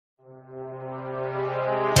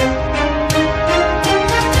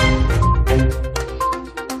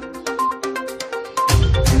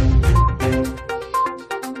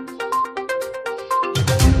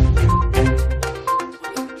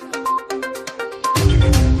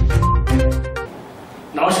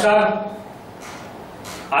नमस्कार।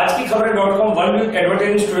 आज की खबरें.com वन वीक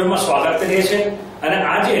एडवर्टाइजिंग स्टूडियो में स्वागत करिए छे અને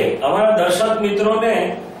આજે અમારા દર્શક મિત્રોને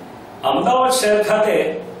અમદાવાદ શહેર ખાતે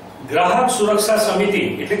ગ્રાહક સુરક્ષા સમિતિ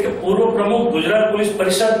એટલે કે પૂર્વ પ્રમુખ ગુજરાત પોલીસ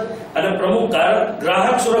પરિષદ અને પ્રમુખ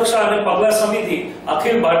ગ્રાહક સુરક્ષા અને પગલા સમિતિ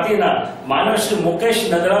અખિલ ભારતીયના માનવ શ્રી મુકેશ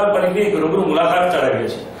નદરા પરિની રૂબરૂ મુલાકાત કરાવી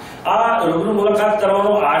છે। આ રૂબરૂ મુલાકાત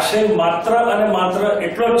કરવાનો આશય માત્ર અને માત્ર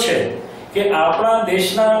એટલો જ છે કે આપણા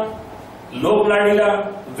દેશના લોકલાડીલા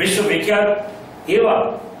વિશ્વવિખ્યાત એવા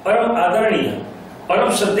પરમ આદરણીય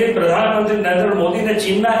परम श्रद्धेय प्रधानमंत्री नरेंद्र मोदी ने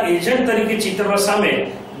चीनना एजेंट तरीके चीतरवा सामे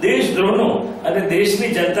देशद्रोहनो અને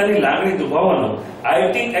દેશની જનતાની લાગણી દુભાવવાનો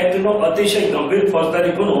આઈટી એક્ટનો અતિશય ગંભીર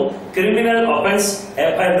ફોજદારી ગુનો ક્રિમિનલ ઓફેન્સ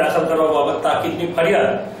FIR દાખલ કરવા બાબત તાકીદની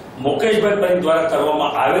ફરિયાદ મુકેશભાઈ પરીખ દ્વારા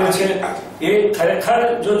કરવામાં આવેલ છે। એ ખરેખર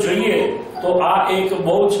જો જોઈએ તો આ એક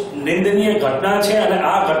બહુ જ નિંદનીય ઘટના છે અને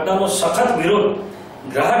આ ઘટનાનો સખત વિરોધ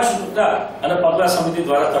ગ્રાહક સુરક્ષા અને પગલા સમિતિ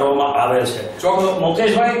દ્વારા કરવામાં આવેલ છે।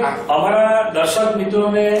 મુકેશભાઈ, અમારા દર્શક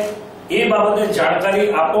મિત્રોને એ બાબતે જાણકારી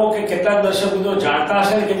આપો કે કેટલાક દર્શક મિત્રો જાણતા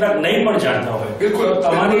હશે અને કેટલાક નહીં પણ જાણતા હોય। બિલકુલ,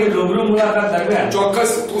 તમારી રૂબરૂ મુલાકાત દરમિયાન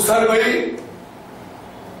ચોક્કસ તુષારભાઈ,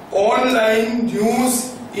 ઓનલાઈન ન્યૂઝ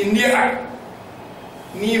ઇન્ડિયા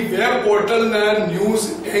ની વેબ પોર્ટલના ન્યૂઝ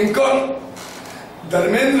એન્કર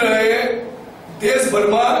ધર્મેન્દ્રએ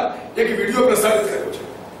દેશભરમાં એક વિડિયો પ્રસારિત કર્યો છે।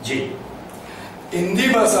 જી, हिंदी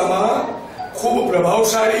भाषा में खूब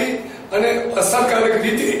प्रभावशाली અને અસરકારક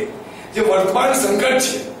રીતે જે વર્તમાન સંકટ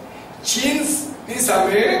છે ચીનની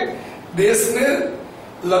સામે દેશને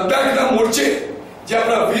લદ્દાખના મોરચે જે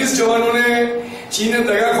આપણા 20 જવાનોને ચીને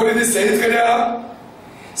દગાખોરીથી શહીદ કર્યા,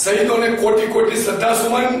 શહીદોને કોટી કોટી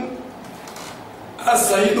શ્રદ્ધાસુમન। આ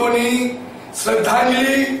શહીદોની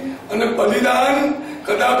શ્રદ્ધાંજલિ અને બલિદાન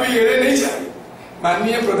કદાપી એળે નહીં જાય।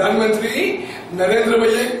 માનનીય પ્રધાનમંત્રી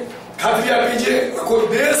નરેન્દ્રભાઈએ ખાતરી આપી છે આખો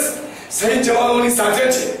દેશ શહીદ જવાનોની સાથે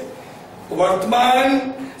છે। વર્તમાન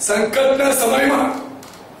સંકટના સમયમાં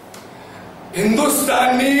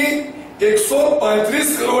હિન્દુસ્તાનની 135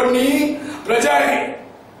 કરોડની પ્રજાએ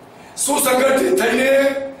સુસંગઠિત થઈને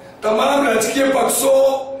તમામ રાજકીય પક્ષો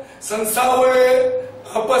સંસ્થાઓએ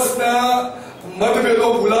આપસના મતભેદો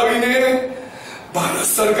ભૂલાવીને ભારત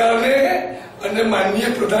સરકારને અને માનનીય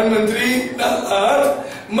પ્રધાનમંત્રીના હાથ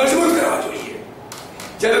મજબૂત કરવા જોઈએ।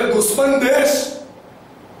 જ્યારે દુશ્મન દેશ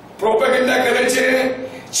પ્રોપેગેન્ડા કરે છે,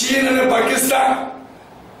 ચીન અને પાકિસ્તાન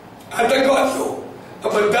આતંકવાદીઓ આ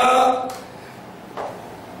બધા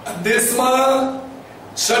દેશમાં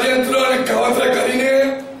ષડયંત્ર અને કાવતરા કરીને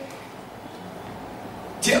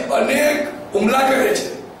જે અનેક હુમલા કરે છે,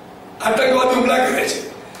 આતંકવાદી હુમલા કરે છે,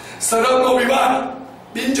 સરહદનો વિવાદ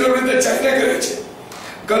બિનજરૂરી રીતે ચાઇના કરે છે,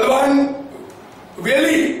 ગલવાન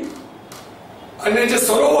વેલી અને જે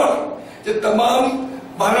સરોવર જે તમામ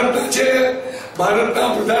ભારતના છે, ભારતના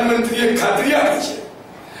પ્રધાનમંત્રીએ ખાતરી આપી છે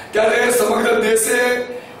ત્યારે સમગ્ર દેશે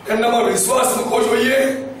એમનામાં વિશ્વાસ મૂકવો જોઈએ।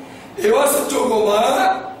 એવા સંજોગોમાં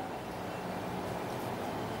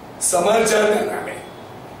સમાચારના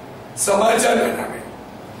નામે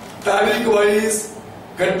તારીખ વાઇઝ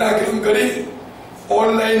ઘટનાક્રમ કરી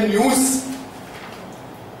ઓનલાઈન ન્યૂઝ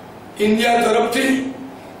ઇન્ડિયા તરફથી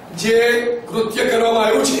જે કૃત્ય કરવામાં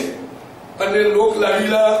આવ્યું છે અને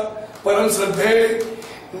લોકલાડીલા પરમ શ્રદ્ધેય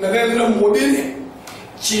नरेंद्र मोदी ने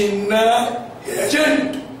चीनना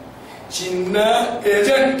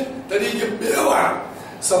एजेंट तरीके 2 વાર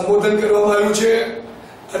સંબોધન કરવામાં આવ્યું છે।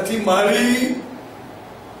 આથી મારી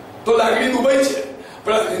તો લાગણી દુભાઈ છે,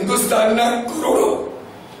 પણ હિન્દુસ્તાનના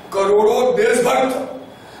કરોડો દેશભક્ત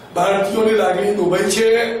ભારતીયોની લાગણી દુભાઈ છે।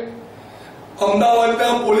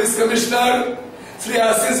 અમદાવાદના પોલીસ કમિશનર શ્રી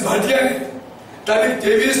આશિષ ભાટિયાને તારીખ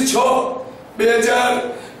 23/6/2020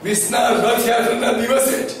 રથયાત્રાના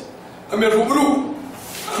દિવસે જ અમે રૂબરૂ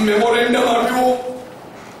મેમોરેન્ડમ આપ્યું,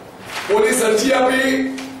 પોલીસ અરજી આપી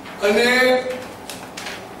અને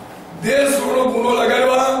દેશદ્રોહનો ગુનો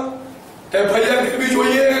લગાડવા FIR કરવી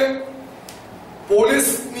જોઈએ।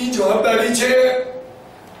 પોલીસની જવાબદારી છે।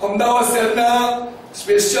 અમદાવાદ શહેરના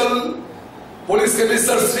special police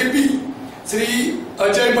commissioner Shri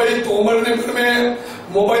Ajaybhai તોમરને પણ મેં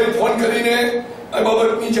મોબાઈલ ફોન કરીને આ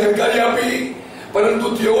બાબતની જાણકારી આપી, પરંતુ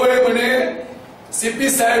તેઓએ મને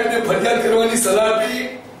સીપી સાહેબને ફરિયાદ કરવાની સલાહ આપી।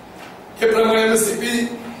 એ પ્રમાણે અમે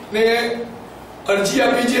સીપીને અરજી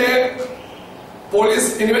આપી છે। પોલીસ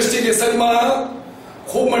ઇન્વેસ્ટિગેશનમાં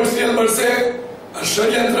ખૂબ મટીરિયલ મળશે। આ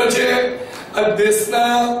ષડયંત્ર છે। આ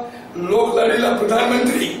દેશના લોકલાડીલા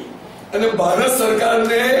પ્રધાનમંત્રી અને ભારત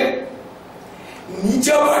સરકારને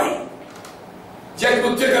નીચા પાડી જે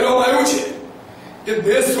કૃત્ય કરવામાં આવ્યું છે એ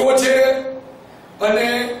દેશદ્રોહ છે અને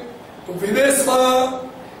વિદેશમાં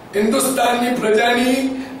હિન્દુસ્તાનની પ્રજાની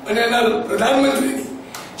અને એના પ્રધાનમંત્રીની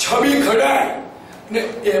છબી ખડાય ને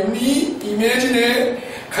એમની ઇમેજને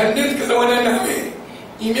ખંડિત કરવાના નામે,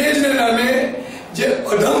 ઇમેજના નામે જે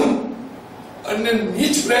અધમ અને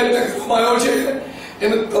નીચ પ્રયત્ન કરવામાં આવ્યો છે,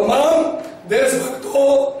 એને તમામ દેશભક્તો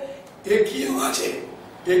એકી છે,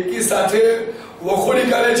 એકી સાથે વખોડી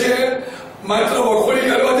કાઢે છે. માત્ર વખોડી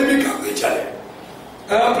કાઢવાથી બી કામ નહીં ચાલે.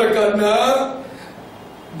 આ પ્રકારના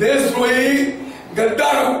દેશદ્રોહી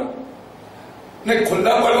ગદ્દારો ને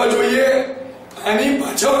ખુલ્લા પાડવા જોઈએ. આની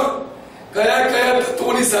પાછળ કયા કયા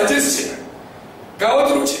તત્વોની સાજિશ છે,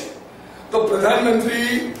 કાવતરું છે, તો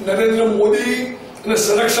પ્રધાનમંત્રી નરેન્દ્ર મોદી અને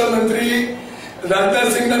સંરક્ષણ મંત્રી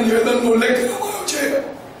રાજનાથસિંહના નિવેદનનો ઉલ્લેખ કરવામાં આવ્યો છે.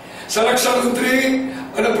 સંરક્ષણ મંત્રી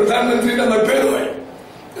અને પ્રધાનમંત્રીના મતભેદ હોય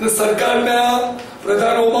અને સરકારના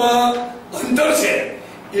પ્રધાનોમાં અંતર છે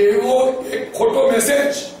એવો એક ખોટો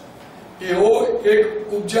મેસેજ, એવો એક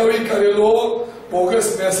ઉપજાવી કરેલો બોગસ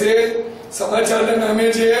મેસેજ સમાચારના નામે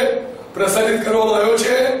જે પ્રસારિત કરવામાં આવ્યો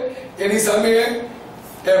છે, એની સામે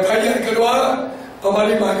FIR કરવા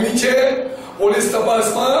અમારી માંગણી છે. પોલીસ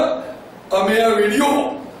તપાસમાં અમે આ વિડીયો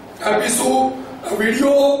આપીશું. આ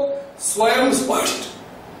વિડીયો સ્વયં સ્પષ્ટ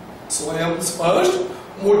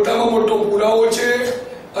મોટામાં મોટો પુરાવો છે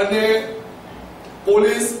અને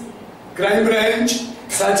પોલીસ, ક્રાઇમ બ્રાન્ચ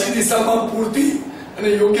સાચી દિશામાં પૂરતી અને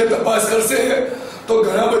યોગ્ય તપાસ કરશે તો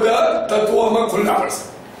ઘણા બધા તત્વો આમાં ખુલ્લા પડશે.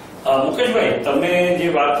 મુકેશભાઈ, તમે જે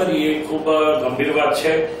વાત કરી એ ખૂબ ગંભીર વાત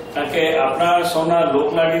છે, કારણ કે આપણા સૌના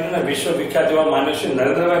લોકલાડી અને વિશ્વવિખ્યાત એવા માન્ય શ્રી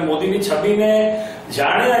નરેન્દ્રભાઈ મોદીની છબીને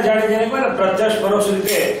જાણે અજાણે જેને કહે ને પ્રત્યક્ષ પરોક્ષ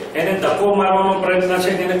રીતે એને ધક્કો મારવાનો પ્રયત્ન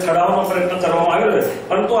છે, તેને ખડાવવાનો પ્રયત્ન કરવામાં આવ્યો છે.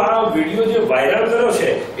 પરંતુ આ વિડીયો જે વાયરલ કર્યો છે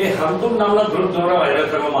એ હમતુમ નામના ગ્રુપ દ્વારા વાયરલ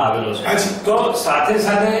કરવામાં આવેલો છે. તો સાથે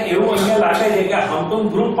સાથે એવું અહીંયા લાગે છે કે હમતુમ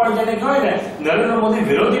ગ્રુપ પણ જેને કહેવાય ને નરેન્દ્ર મોદી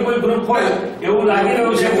વિરોધી કોઈ ગ્રુપ હોય એવું લાગી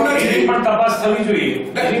રહ્યું છે. એની પણ તપાસ થવી જોઈએ,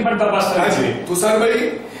 એની પણ તપાસ થવી જોઈએ. તુષારભાઈ,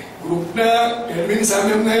 ગ્રુપના એડમિન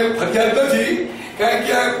સામે અમને ફરિયાદ નથી, કારણ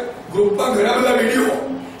કે આ ગ્રુપમાં ઘણા બધા વિડીયો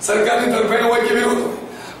સરકારની તરફેણ હોય કે વિરોધ હોય.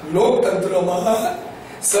 લોકતંત્રમાં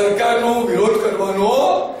સરકારનો વિરોધ કરવાનો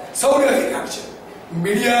સૌને અધિકાર છે.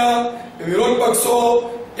 મીડિયા, વિરોધ પક્ષો,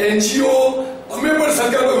 NGO, અમે પણ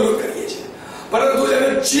સરકારનો વિરોધ કરીએ છીએ. પરંતુ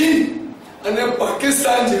જ્યારે ચીન અને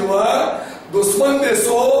પાકિસ્તાન જેવા દુશ્મન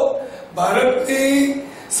દેશો ભારતની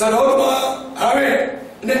સરહદમાં આવે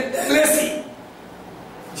અને LAC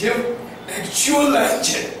જે એકચ્યુઅલ લાઈન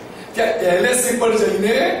છે ત્યાં LAC પર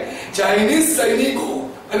જઈને ચાઇનીઝ સૈનિકો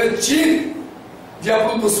અને ચીન જે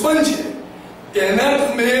આપણું દુશ્મન છે તેના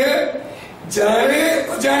તમે જાણે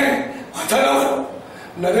અજાણે હથારાઓ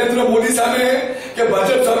નરેન્દ્ર મોદી સામે કે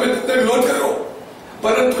ભાજપ સામે તમે વિરોધ કરો,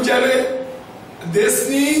 પરંતુ જ્યારે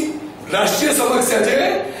દેશની રાષ્ટ્રીય સમસ્યા છે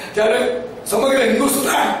ત્યારે સમગ્ર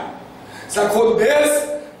હિન્દુસ્તાન, આખો દેશ,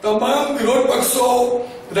 તમામ વિરોધ પક્ષો,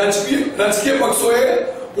 રાજકીય પક્ષોએ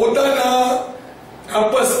પોતાના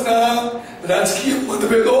આપસના રાજકીય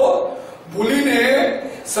મતભેદો ભૂલીને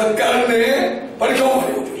સરકારને પડઘો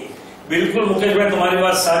મારવો જોઈએ. બિલકુલ મુકેશભાઈ, તમારી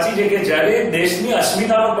વાત સાચી છે કે જ્યારે દેશની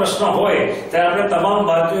અસ્મિતાનો પ્રશ્ન હોય ત્યારે આપણે તમામ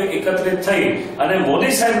ભારતીયો એકત્રિત થઈ અને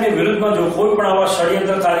મોદી સાહેબની વિરુદ્ધમાં જો કોઈ પણ આવા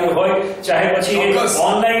ષડયંત્રકારી હોય, ચાહે પછી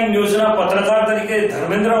ઓનલાઈન ન્યૂઝના પત્રકાર તરીકે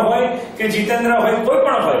ધર્મેન્દ્ર હોય કે જીતેન્દ્ર હોય, કોઈ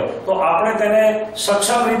પણ હોય, તો આપણે તેને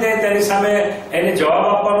સક્ષમ રીતે તેની સામે એને જવાબ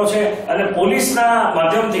આપવાનો છે અને પોલીસના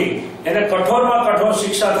માધ્યમથી એને કઠોરમાં કઠોર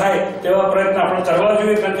શિક્ષા થાય તેવા પ્રયત્ન આપણે કરવા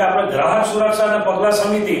જોઈએ. કારણ કે આપણે ગ્રાહક સુરક્ષા અને પગલા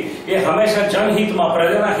સમિતિ એ હંમેશા જનહિતમાં,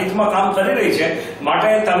 પ્રજાના હિતમાં કામ કરી રહી છે.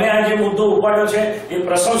 માટે તમે આ જે મુદ્દો ઉપાડ્યો છે એ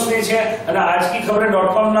પ્રશંસનીય છે અને આજકી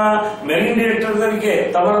ખબરે.com ના મેનેજિંગ ડિરેક્ટર તરીકે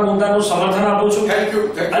તમારા મુદ્દાનું સમર્થન આપું છું.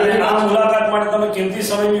 અને આ મુલાકાત માટે તમે કિંમતી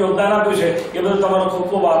સમયનું યોગદાન આપ્યું છે એ બદલ તમારો ખૂબ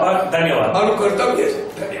ખૂબ આભાર, ધન્યવાદ. મારું કર્તવ્ય છે.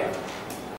 ધન્યવાદ.